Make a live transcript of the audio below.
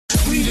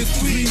the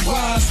three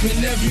wise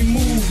men, every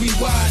move we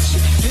watch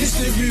it.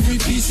 History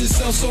repeats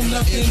itself, so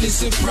nothing is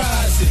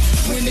surprising.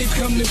 When they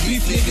come to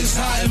beef, niggas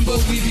hiding, but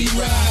we be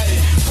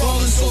riding.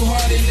 Falling so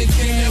hard in the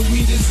game that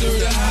we deserve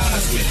the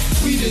Heisman.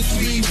 We the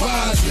three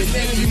wise men,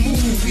 every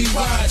move we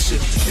watch it.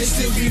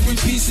 History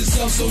repeats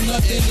itself, so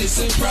nothing is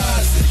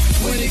surprising.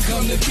 When it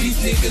come to beef,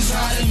 niggas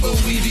hiding, but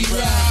we be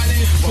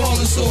riding.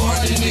 Falling so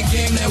hard in the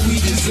game that we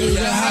deserve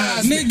the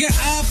Heisman. Nigga,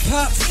 I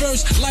pop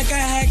first like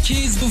I had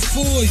kids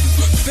before you.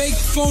 Fake,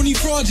 phony,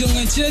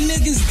 fraudulent, your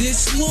niggas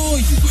disloyal.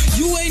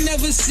 You ain't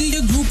never see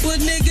a group of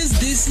niggas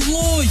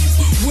disloyal.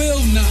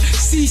 Will not,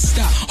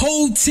 C-stop,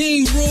 whole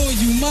team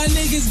royal. My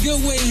niggas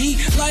good with heat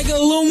like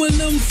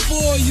aluminum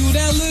foil.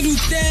 That little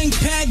thing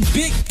pack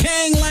big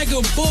pang like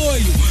a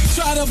boil.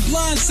 Try to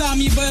blindside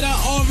me, but I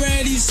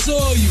already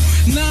saw you.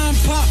 9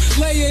 pop,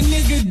 lay a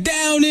nigga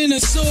down in the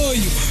soil.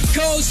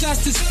 Cold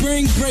shots to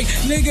spring break,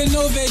 nigga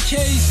no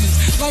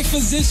vacations. Like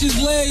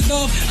physicians laid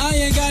off, I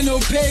ain't got no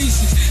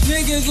patience.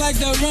 Niggas like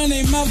to run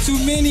their mouth, too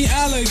many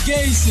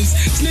allegations.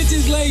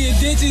 Snitches laying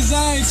ditches,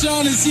 I ain't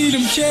tryna see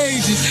them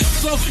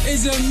cages. Flow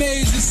is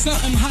amazing,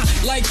 something hot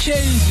like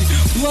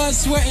Cajun. Blood,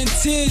 sweat, and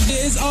tears,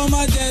 yeah, it's all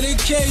my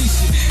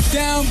dedication.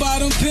 Down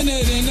bottom, pin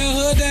it in the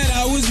hood that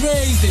I was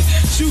raised in.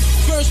 Shoot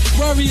first,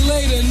 worry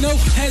later, no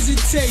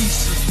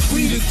hesitation.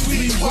 We the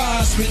three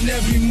wise men,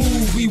 every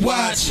move we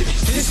watch it.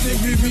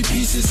 History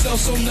repeats itself,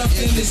 so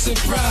nothing is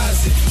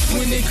surprising.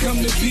 When they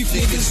come to beef,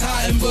 niggas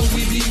hiding, but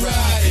we be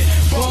riding.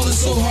 Ballin'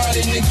 so hard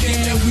in the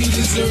game that we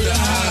deserve the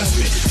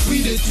Heisman.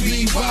 We the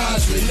three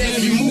wise men,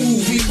 every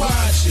move we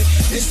watch it.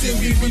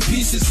 History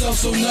repeats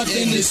itself, so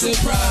nothing is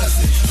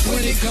surprising.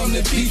 When it come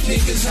to beef,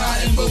 niggas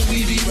hiding, but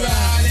we be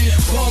riding.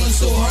 Ballin'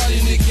 so hard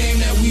in the game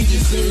that we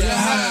deserve the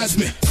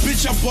Heisman.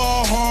 Bitch, I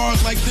ball hard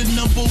like the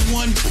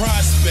 #1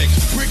 prospect.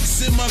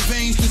 Bricks in my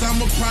veins, cause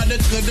I'm a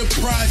product of the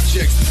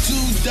projects. 2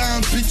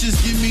 dime bitches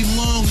give me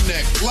long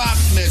neck, Loch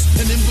Ness.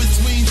 And in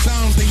between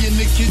times, they in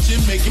the kitchen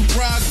making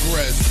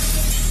progress.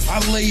 I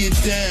lay it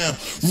down,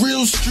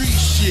 real street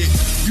shit.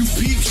 You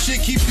peep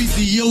shit, keep it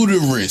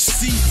deodorant,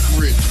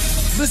 secret.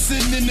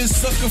 Listening to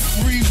Succa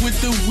free with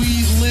the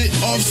weed lit,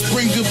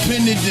 Offspring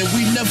dependent,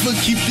 we never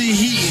keep the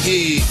heat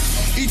here.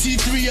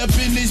 ET3 up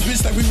in this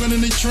bitch like we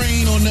running the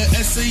train on the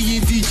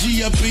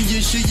SANDG up in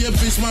your shit, your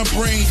bitch my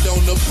brain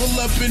donor. Pull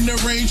up in the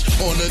range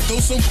on her, throw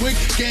some quick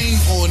game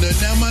on her.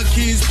 Now my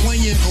kids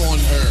playing on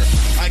her,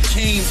 I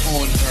came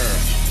on her.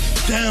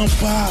 Down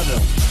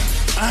bottom,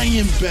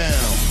 iron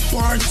bound,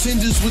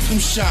 bartenders with them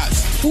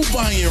shots, who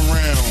buying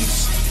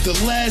rounds? The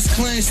last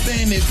clan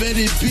standing,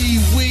 better be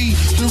we.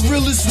 The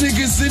realest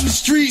niggas in the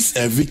streets,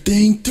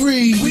 everything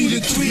 3. We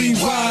the three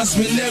wise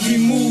men, every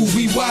move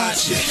we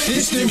watch it.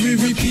 History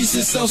repeats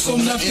itself, so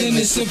nothing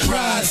is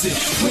surprising.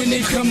 When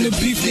they come to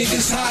beef,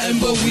 niggas hiding,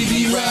 but we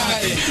be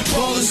riding.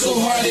 Ballin' so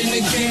hard in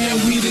the game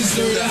that we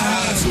deserve the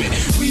Heisman.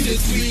 We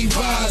the three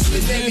wise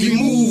men, every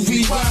move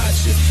we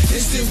watch it.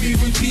 History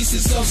repeats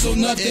itself, so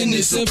nothing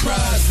is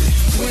surprising.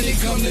 When it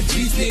come to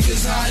beef,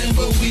 niggas hiding,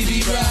 but we be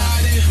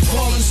riding.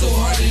 Ballin' so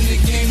hard in the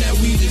game that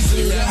we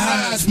deserve the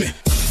Heisman.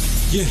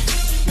 Yeah,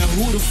 now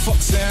who the fuck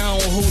say I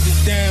don't hold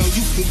it down?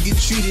 You can get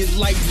treated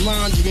like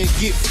laundry and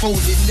get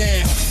folded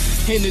down.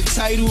 In the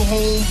title,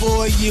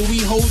 homeboy, yeah,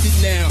 we hold it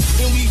now.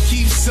 And we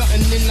keep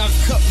something in our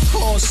cup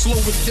called slow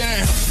it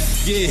down.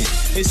 Yeah,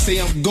 they say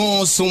I'm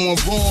gone, so I'm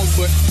wrong,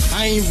 but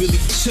I ain't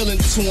really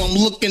chillin' till I'm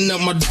looking at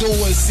my door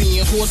and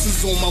seeing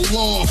horses on my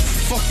lawn.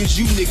 Fuck is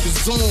you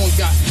niggas on?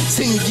 Got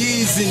 10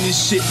 years in this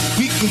shit,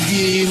 we can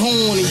get it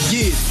on and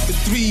get the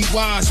three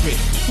wise men.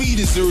 We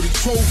deserve the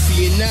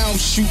trophy and now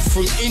shoot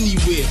from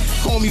anywhere.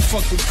 Call me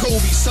fucking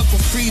Kobe, Succa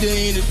free to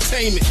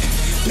entertainment.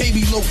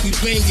 Baby locally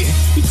banging,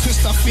 we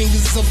twist our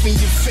fingers up in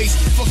your face.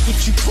 Fuck what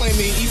you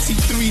claiming,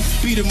 ET3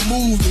 be the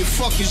movement.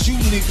 Fuck is you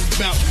niggas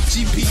bout?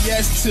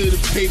 GPS to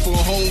the paper,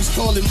 homes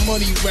call it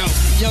money route.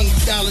 Young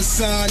dollar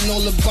sign,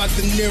 all about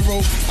the Nero.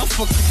 I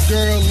fuck a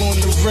girl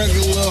on the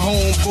regular,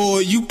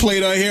 homeboy, you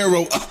played a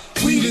hero.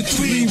 We the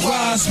three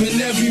wise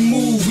men, every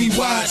move we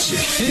watch it.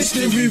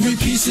 History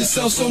repeats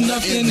itself, so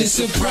nothing is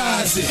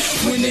surprising.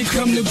 When they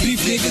come to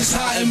beef, niggas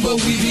hiding, but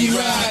we be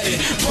riding.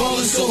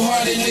 Ballin' so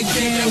hard in the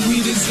game that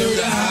we deserve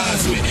the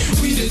Heisman.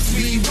 We the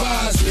three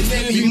wise men,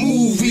 every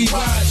move we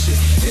watch it.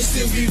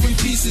 History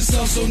repeats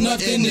itself, so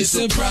nothing is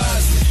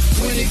surprising.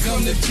 When it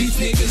come to beef,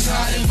 niggas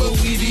hiding, but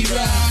we be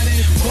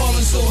riding.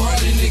 Ballin' so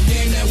hard in the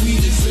game that we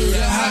deserve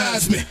the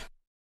Heisman.